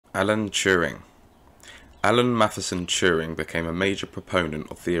Alan Turing. Alan Matheson Turing became a major proponent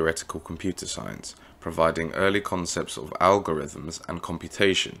of theoretical computer science, providing early concepts of algorithms and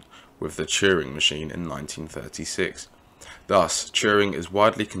computation with the Turing machine in 1936. Thus, Turing is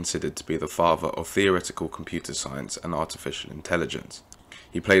widely considered to be the father of theoretical computer science and artificial intelligence.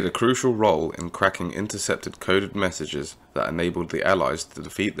 He played a crucial role in cracking intercepted coded messages that enabled the Allies to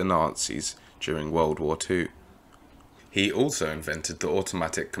defeat the Nazis during World War II. He also invented the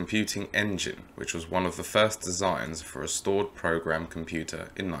automatic computing engine, which was one of the first designs for a stored program computer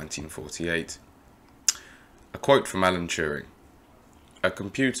in 1948. A quote from Alan Turing: "A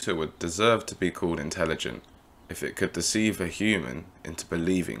computer would deserve to be called intelligent if it could deceive a human into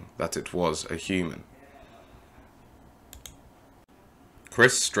believing that it was a human."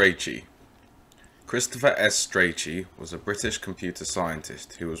 Chris Strachey. Christopher S. Strachey was a British computer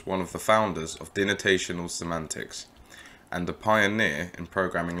scientist who was one of the founders of denotational semantics and a pioneer in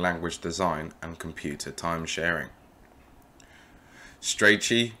programming language design and computer time-sharing.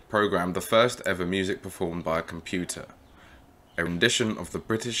 Strachey programmed the first ever music performed by a computer, a rendition of the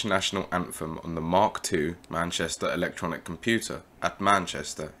British national anthem on the Mark II Manchester electronic computer at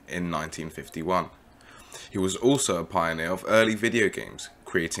Manchester in 1951. He was also a pioneer of early video games,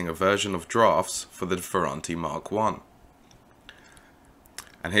 creating a version of drafts for the Ferranti Mark I.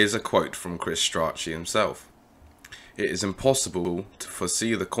 And here's a quote from Chris Strachey himself: "It is impossible to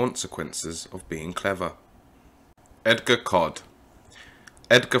foresee the consequences of being clever." Edgar Codd.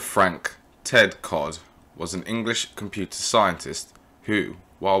 Edgar Frank Ted Codd was an English computer scientist who,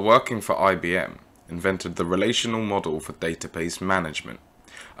 while working for IBM, invented the relational model for database management,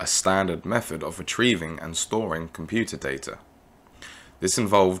 a standard method of retrieving and storing computer data. This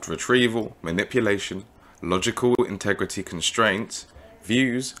involved retrieval, manipulation, logical integrity constraints,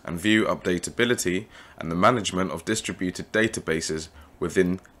 views and view updatability, and the management of distributed databases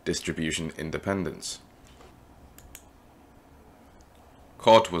within distribution independence.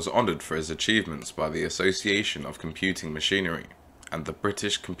 Codd was honoured for his achievements by the Association of Computing Machinery and the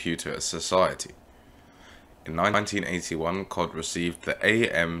British Computer Society. In 1981, Codd received the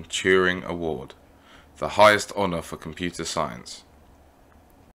A.M. Turing Award, the highest honour for computer science.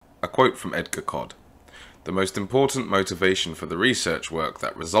 A quote from Edgar Codd: "The most important motivation for the research work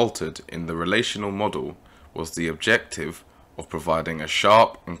that resulted in the relational model was the objective of providing a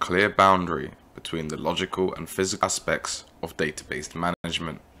sharp and clear boundary between the logical and physical aspects of database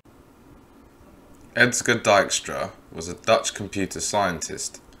management." Edgar Dijkstra was a Dutch computer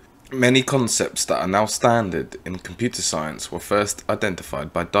scientist. Many concepts that are now standard in computer science were first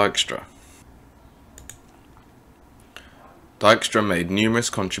identified by Dijkstra. Dijkstra made numerous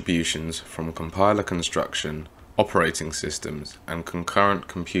contributions from compiler construction, operating systems, and concurrent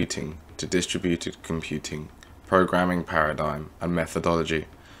computing to distributed computing, programming paradigm, and methodology,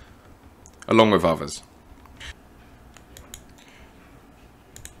 along with others.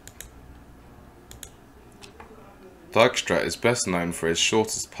 Dijkstra is best known for his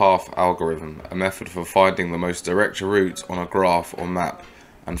shortest path algorithm, a method for finding the most direct route on a graph or map,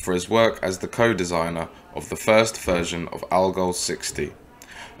 and for his work as the co-designer of the first version of ALGOL 60,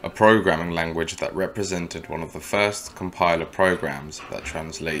 a programming language that represented one of the first compiler programs that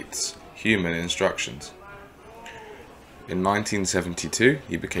translates human instructions. In 1972,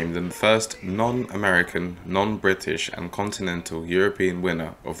 he became the first non-American, non-British and continental European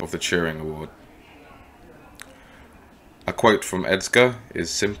winner of the Turing Award. A quote from Edgar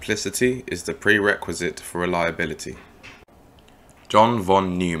is, "Simplicity is the prerequisite for reliability." John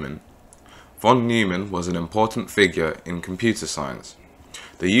von Neumann. Von Neumann was an important figure in computer science.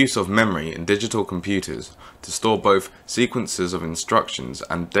 The use of memory in digital computers to store both sequences of instructions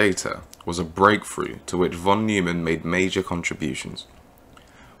and data was a breakthrough to which von Neumann made major contributions.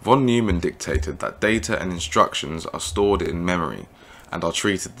 Von Neumann dictated that data and instructions are stored in memory and are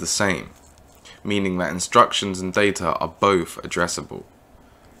treated the same, meaning that instructions and data are both addressable.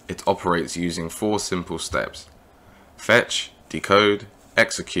 It operates using 4 simple steps: fetch, decode,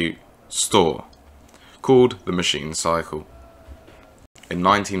 execute, store, called the machine cycle. In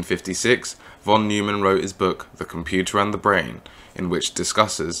 1956, von Neumann wrote his book The Computer and the Brain, in which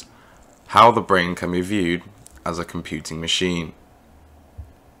discusses how the brain can be viewed as a computing machine.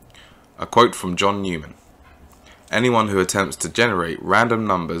 A quote from John Newman: "Anyone who attempts to generate random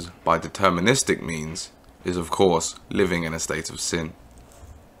numbers by deterministic means is, of course, living in a state of sin."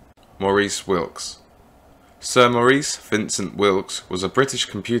 Maurice Wilks. Sir Maurice Vincent Wilks was a British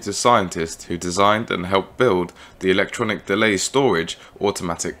computer scientist who designed and helped build the Electronic Delay Storage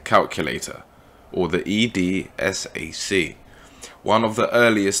Automatic Calculator, or the EDSAC, one of the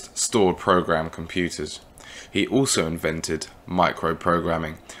earliest stored program computers. He also invented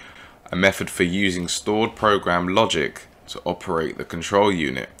microprogramming, a method for using stored program logic to operate the control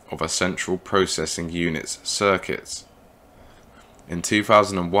unit of a central processing unit's circuits. In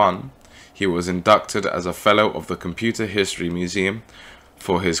 2001, he was inducted as a Fellow of the Computer History Museum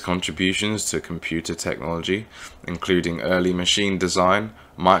for his contributions to computer technology, including early machine design,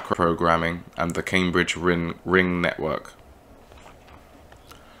 microprogramming, and the Cambridge Ring network.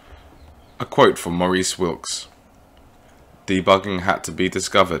 A quote from Maurice Wilkes: "Debugging had to be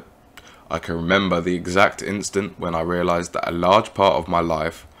discovered. I can remember the exact instant when I realized that a large part of my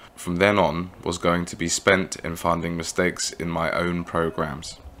life from then on was going to be spent in finding mistakes in my own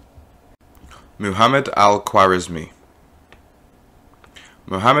programs." Muhammad al-Khwarizmi.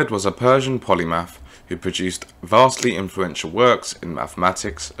 Muhammad was a Persian polymath who produced vastly influential works in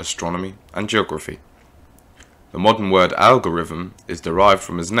mathematics, astronomy, and geography. The modern word algorithm is derived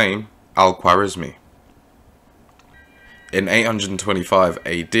from his name, al-Khwarizmi. In 825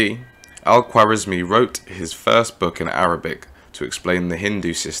 AD, al-Khwarizmi wrote his first book in Arabic to explain the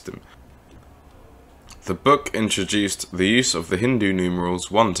Hindu system. The book introduced the use of the Hindu numerals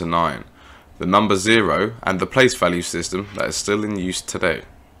 1 to 9, the number 0, and the place value system that is still in use today.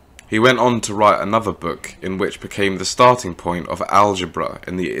 He went on to write another book in which became the starting point of algebra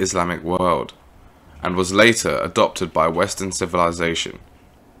in the Islamic world, and was later adopted by Western civilization.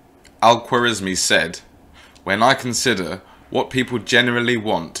 Al-Khwarizmi said, "When I consider what people generally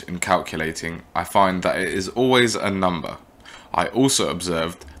want in calculating, I find that it is always a number. I also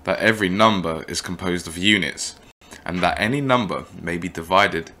observed that every number is composed of units, and that any number may be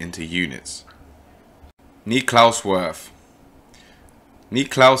divided into units." Niklaus Wirth.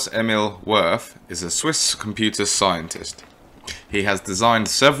 Niklaus Emil Wirth is a Swiss computer scientist. He has designed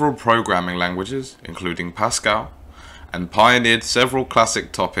several programming languages, including Pascal, and pioneered several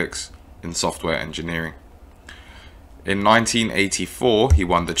classic topics in software engineering. In 1984, he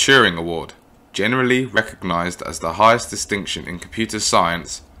won the Turing Award, generally recognized as the highest distinction in computer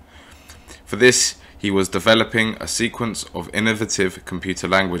science. For this, he was developing a sequence of innovative computer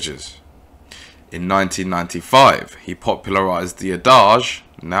languages. In 1995, he popularized the adage,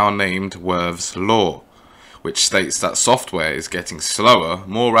 now named Wirth's Law, which states that software is getting slower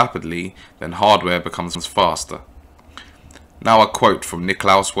more rapidly than hardware becomes faster. Now a quote from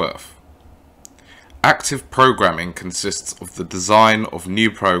Niklaus Wirth. "Active programming consists of the design of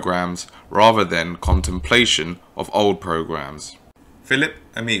new programs rather than contemplation of old programs." Philip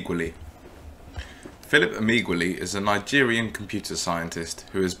Emeagwali. Philip Emeagwali is a Nigerian computer scientist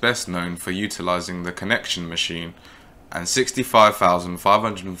who is best known for utilizing the connection machine and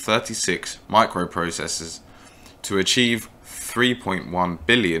 65,536 microprocessors to achieve 3.1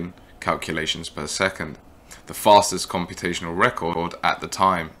 billion calculations per second, the fastest computational record at the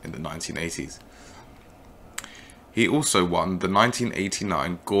time in the 1980s. He also won the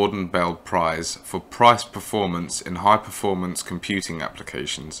 1989 Gordon Bell Prize for price performance in high-performance computing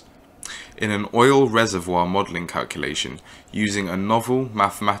applications, in an oil reservoir modeling calculation using a novel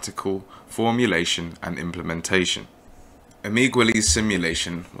mathematical formulation and implementation. Emeagwali's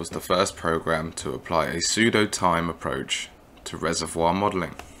simulation was the first program to apply a pseudo-time approach to reservoir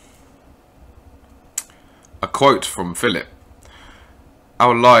modeling. A quote from Philip: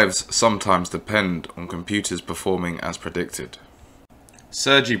 "Our lives sometimes depend on computers performing as predicted."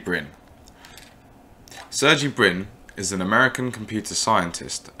 Sergey Brin. Sergey Brin is an American computer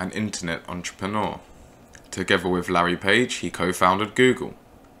scientist and internet entrepreneur. Together with Larry Page, he co-founded Google.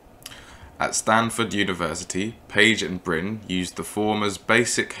 At Stanford University, Page and Brin used the former's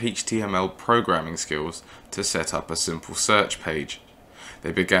basic HTML programming skills to set up a simple search page.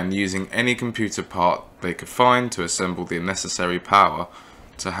 They began using any computer part they could find to assemble the necessary power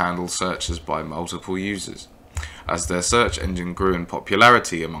to handle searches by multiple users. As their search engine grew in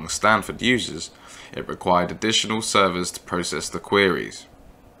popularity among Stanford users, it required additional servers to process the queries.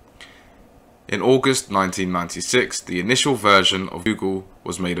 In August 1996, the initial version of Google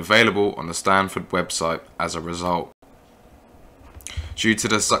was made available on the Stanford website as a result. Due to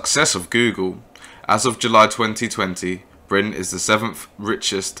the success of Google, as of July 2020, Brin is the 7th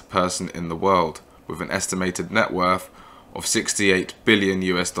richest person in the world, with an estimated net worth of $68 billion.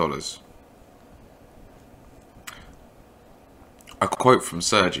 A quote from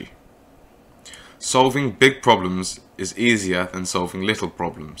Sergey: "Solving big problems is easier than solving little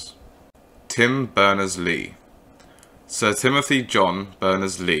problems." Tim Berners-Lee. Sir Timothy John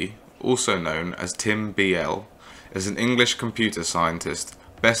Berners-Lee, also known as Tim BL, is an English computer scientist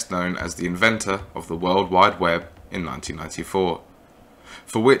best known as the inventor of the World Wide Web in 1994,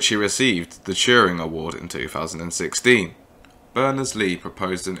 for which he received the Turing Award in 2016. Berners-Lee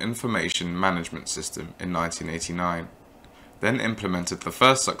proposed an information management system in 1989. then implemented the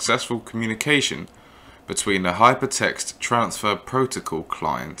first successful communication between a hypertext transfer protocol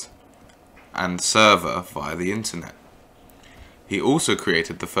client and server via the internet. He also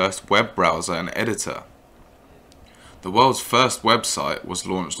created the first web browser and editor. The world's first website was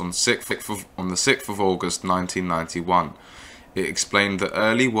launched on the 6th of August 1991. It explained the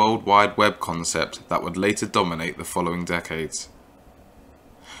early World Wide Web concept that would later dominate the following decades.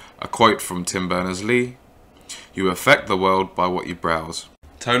 A quote from Tim Berners-Lee: "You affect the world by what you browse."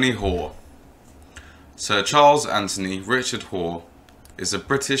 Tony Hoare. Sir Charles Anthony Richard Hoare is a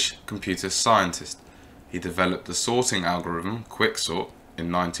British computer scientist. He developed the sorting algorithm Quicksort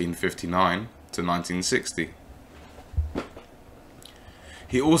in 1959 to 1960.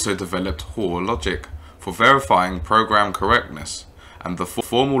 He also developed Hoare logic for verifying program correctness and the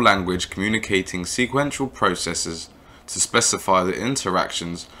formal language communicating sequential processes to specify the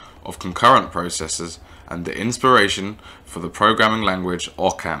interactions of concurrent processes and the inspiration for the programming language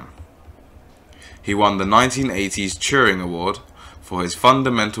Occam. He won the 1980s Turing Award for his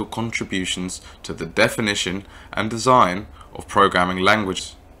fundamental contributions to the definition and design of programming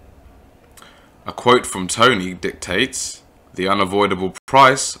languages. A quote from Tony dictates, "The unavoidable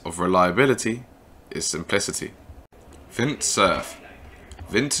price of reliability is simplicity." Vint Cerf.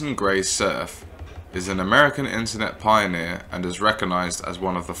 Vinton Gray Cerf is an American internet pioneer and is recognized as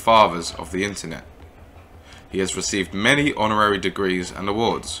one of the fathers of the internet. He has received many honorary degrees and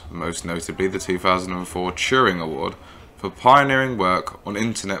awards, most notably the 2004 Turing Award for pioneering work on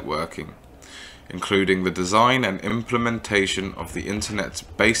internet working, including the design and implementation of the internet's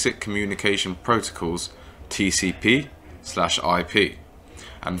basic communication protocols TCP/IP,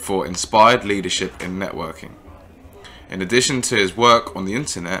 and for inspired leadership in networking. In addition to his work on the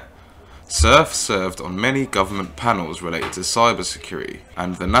internet, Cerf served on many government panels related to cybersecurity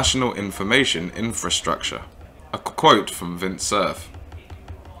and the national information infrastructure. A quote from Vint Cerf: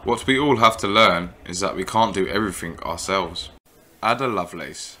 "What we all have to learn is that we can't do everything ourselves." Ada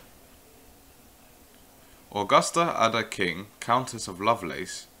Lovelace. Augusta Ada King, Countess of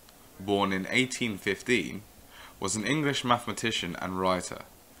Lovelace, born in 1815, was an English mathematician and writer,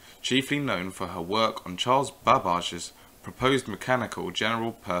 chiefly known for her work on Charles Babbage's proposed mechanical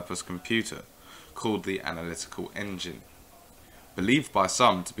general-purpose computer called the Analytical Engine. Believed by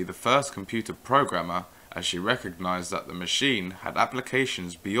some to be the first computer programmer, as she recognized that the machine had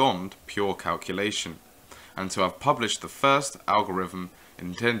applications beyond pure calculation, and to have published the first algorithm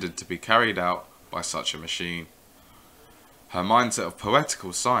intended to be carried out by such a machine. Her mindset of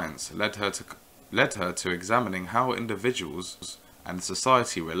poetical science led her to examining how individuals and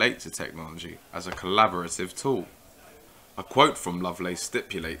society relate to technology as a collaborative tool. A quote from Lovelace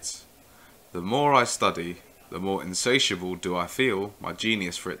stipulates, "The more I study, the more insatiable do I feel my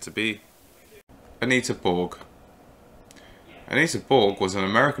genius for it to be." Anita Borg. Anita Borg was an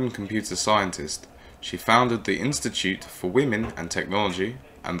American computer scientist. She founded the Institute for Women and Technology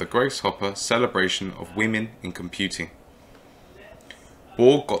and the Grace Hopper Celebration of Women in Computing.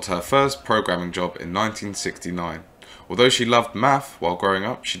 Borg got her first programming job in 1969. Although she loved math while growing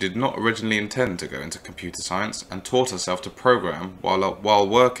up, she did not originally intend to go into computer science and taught herself to program while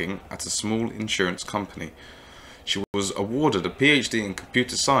working at a small insurance company. She was awarded a PhD in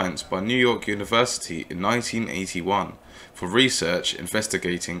computer science by New York University in 1981 for research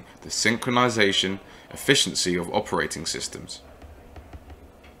investigating the synchronization efficiency of operating systems.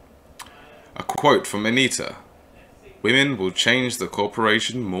 A quote from Anita: "Women will change the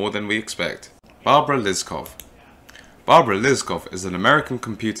corporation more than we expect." Barbara Liskov. Barbara Liskov is an American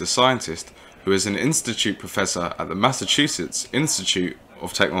computer scientist who is an institute professor at the Massachusetts Institute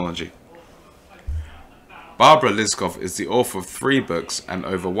of Technology. Barbara Liskov is the author of 3 books and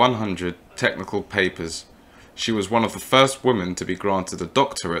over 100 technical papers. She was one of the first women to be granted a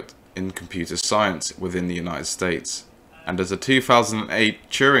doctorate in computer science within the United States, and is a 2008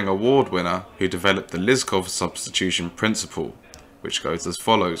 Turing Award winner who developed the Liskov substitution principle, which goes as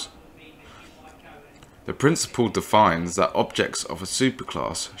follows. The principle defines that objects of a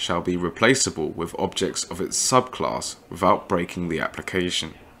superclass shall be replaceable with objects of its subclass without breaking the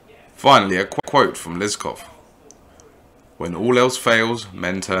application. Finally, a quote from Liskov: "When all else fails,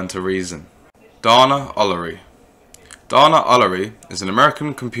 men turn to reason." Dana Ullery. Dana Ullery is an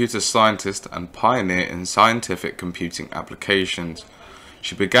American computer scientist and pioneer in scientific computing applications.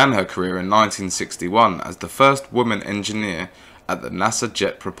 She began her career in 1961 as the first woman engineer at the NASA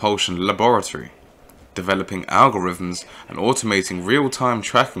Jet Propulsion Laboratory, developing algorithms and automating real-time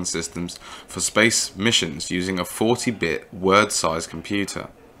tracking systems for space missions using a 40-bit word-sized computer.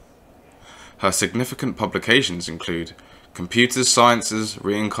 Her significant publications include Computer Science's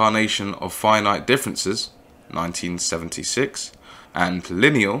Reincarnation of Finite Differences, 1976, and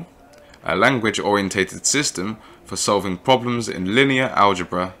lineal, a language-orientated system for solving problems in linear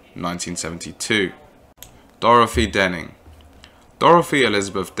algebra, 1972. Dorothy Denning. Dorothy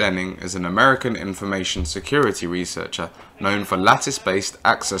Elizabeth Denning is an American information security researcher known for lattice-based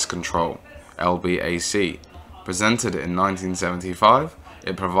access control, LBAC. Presented in 1975,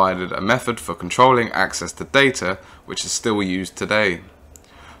 it provided a method for controlling access to data which is still used today.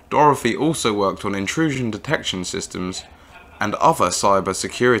 Dorothy also worked on intrusion detection systems and other cyber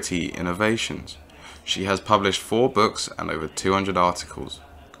security innovations. She has published 4 books and over 200 articles.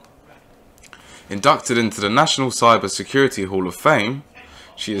 Inducted into the National Cyber Security Hall of Fame,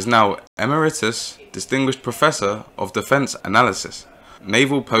 she is now Emeritus Distinguished Professor of Defense Analysis,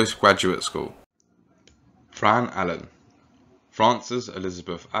 Naval Postgraduate School. Fran Allen. Frances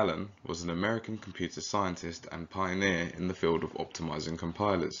Elizabeth Allen was an American computer scientist and pioneer in the field of optimizing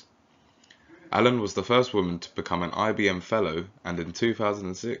compilers. Allen was the first woman to become an IBM Fellow and in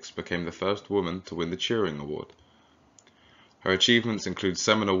 2006 became the first woman to win the Turing Award. Her achievements include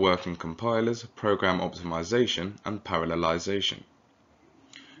seminal work in compilers, program optimization, and parallelization.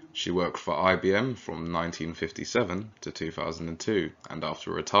 She worked for IBM from 1957 to 2002, and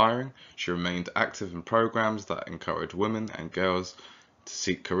after retiring, she remained active in programs that encourage women and girls to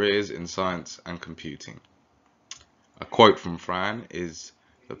seek careers in science and computing. A quote from Fran is,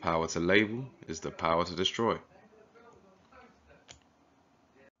 "The power to label is the power to destroy."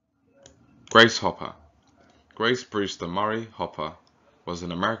 Grace Hopper. Grace Brewster Murray Hopper was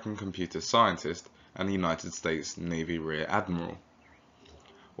an American computer scientist and United States Navy Rear Admiral.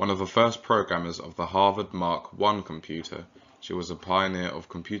 One of the first programmers of the Harvard Mark I computer, she was a pioneer of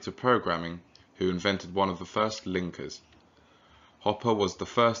computer programming who invented one of the first linkers. Hopper was the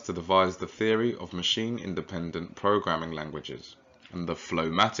first to devise the theory of machine-independent programming languages, and the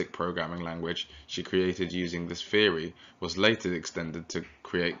flowmatic programming language she created using this theory was later extended to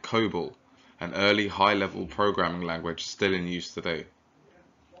create COBOL, an early high-level programming language still in use today.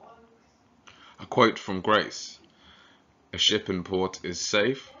 A quote from Grace: "A ship in port is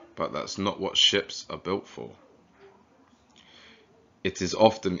safe, but that's not what ships are built for." It is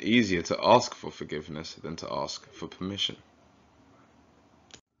often easier to ask for forgiveness than to ask for permission.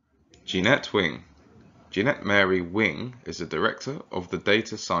 Jeanette Wing. Jeanette Mary Wing is a director of the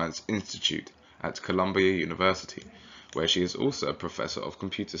Data Science Institute at Columbia University, where she is also a professor of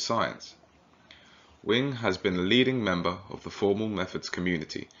computer science. Wing has been a leading member of the formal methods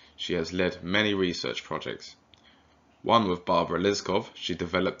community. She has led many research projects. One with Barbara Liskov, she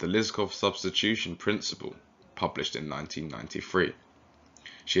developed the Liskov substitution principle, published in 1993.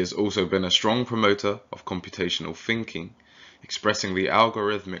 She has also been a strong promoter of computational thinking, expressing the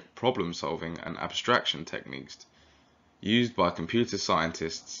algorithmic problem-solving and abstraction techniques used by computer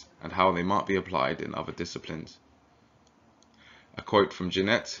scientists and how they might be applied in other disciplines. A quote from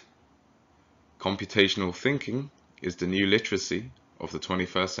Jeanette: "Computational thinking is the new literacy of the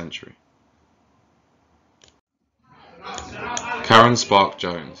 21st century." Karen Spark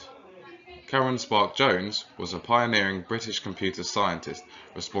Jones. Karen Spark Jones was a pioneering British computer scientist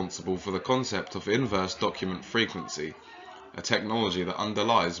responsible for the concept of inverse document frequency, a technology that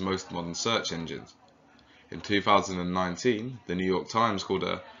underlies most modern search engines. In 2019, the New York Times called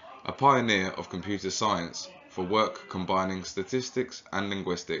her a pioneer of computer science for work combining statistics and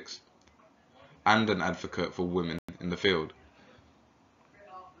linguistics, and an advocate for women in the field.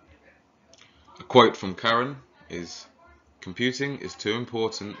 A quote from Karen is, "Computing is too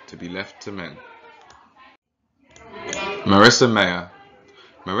important to be left to men." Marissa Mayer.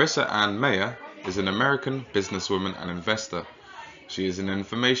 Marissa Ann Mayer is an American businesswoman and investor. She is an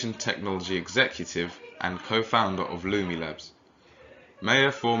information technology executive and co-founder of Lumi Labs.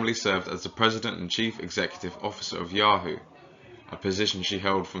 Mayer formerly served as the president and chief executive officer of Yahoo, a position she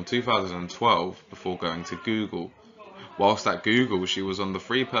held from 2012 before going to Google. Whilst at Google, she was on the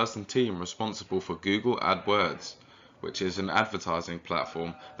 3-person team responsible for Google AdWords, which is an advertising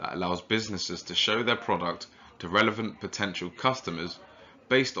platform that allows businesses to show their product to relevant potential customers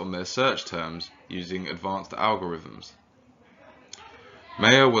based on their search terms using advanced algorithms.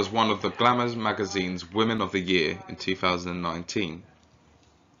 Mayer was one of the Glamour magazine's Women of the Year in 2019.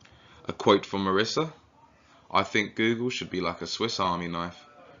 A quote from Marissa: "I think Google should be like a Swiss Army knife,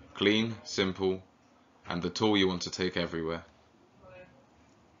 clean, simple, and the tool you want to take everywhere."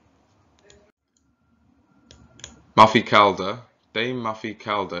 Muffy Calder. Dame Muffy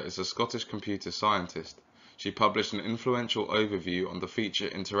Calder is a Scottish computer scientist. She published an influential overview on the feature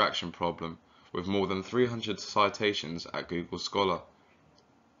interaction problem with more than 300 citations at Google Scholar.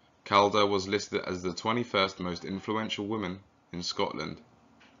 Calder was listed as the 21st most influential woman in Scotland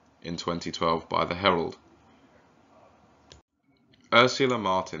in 2012 by the Herald. Ursula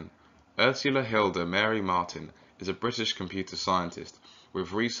Martin. Ursula Hilda Mary Martin is a British computer scientist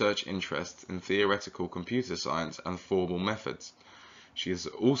with research interests in theoretical computer science and formal methods. She is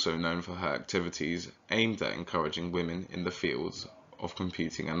also known for her activities aimed at encouraging women in the fields of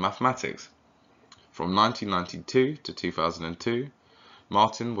computing and mathematics. From 1992 to 2002,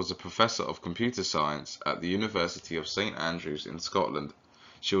 Martin was a professor of computer science at the University of St Andrews in Scotland.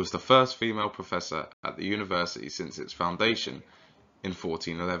 She was the first female professor at the university since its foundation in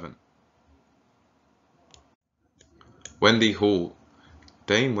 1411. Wendy Hall.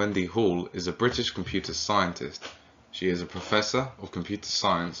 Dame Wendy Hall is a British computer scientist. She is a professor of computer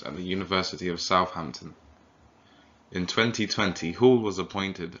science at the University of Southampton. In 2020, Hall was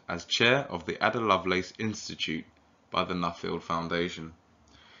appointed as chair of the Ada Lovelace Institute by the Nuffield Foundation.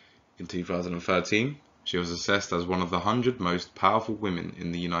 In 2013, she was assessed as one of the 100 most powerful women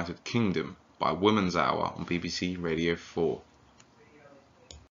in the United Kingdom by Woman's Hour on BBC Radio 4.